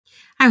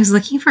I was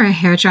looking for a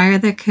hair dryer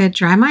that could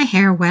dry my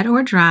hair wet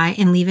or dry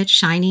and leave it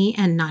shiny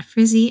and not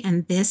frizzy.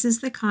 And this is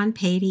the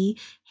Conpady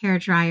hair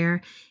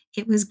dryer.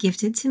 It was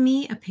gifted to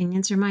me.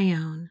 Opinions are my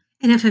own.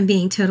 And if I'm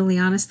being totally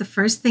honest, the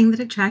first thing that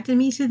attracted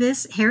me to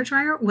this hair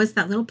dryer was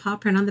that little paw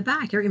print on the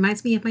back. It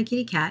reminds me of my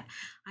kitty cat.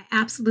 I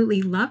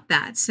absolutely love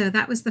that. So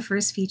that was the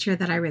first feature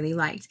that I really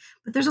liked.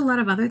 But there's a lot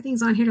of other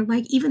things on here to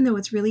like, even though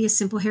it's really a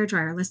simple hair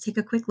dryer. Let's take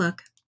a quick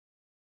look.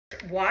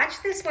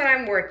 Watch this when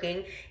I'm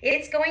working.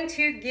 It's going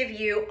to give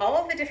you all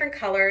of the different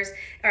colors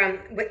on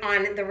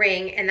the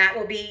ring, and that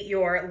will be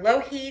your low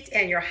heat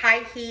and your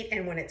high heat,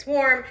 and when it's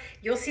warm,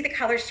 you'll see the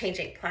colors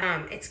changing.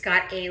 It's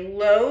got a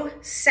low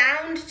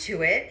sound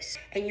to it,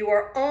 and you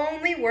are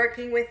only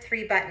working with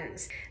 3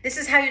 buttons. This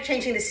is how you're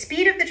changing the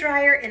speed of the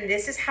dryer, and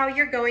this is how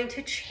you're going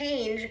to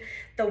change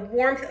the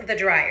warmth of the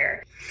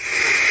dryer.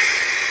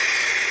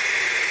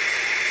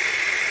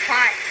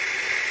 Hot,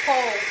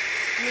 cold,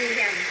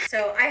 medium.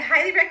 So I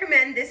highly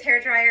recommend this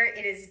hair dryer.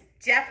 It is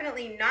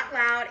definitely not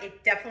loud.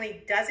 It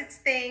definitely does its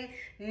thing.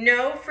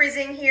 No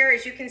frizzing here,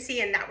 as you can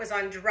see, and that was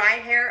on dry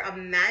hair.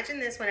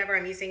 Imagine this whenever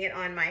I'm using it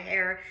on my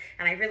hair,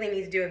 and I really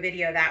need to do a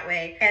video that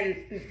way.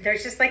 And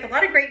there's just like a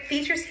lot of great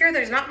features here.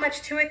 There's not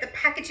much to it. The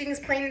packaging is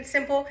plain and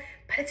simple,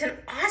 but it's an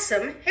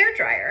awesome hair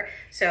dryer.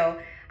 So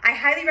I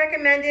highly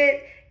recommend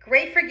it.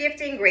 Great for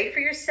gifting, great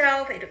for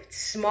yourself. It's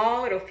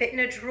small, it'll fit in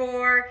a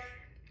drawer.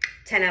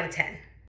 10 out of 10.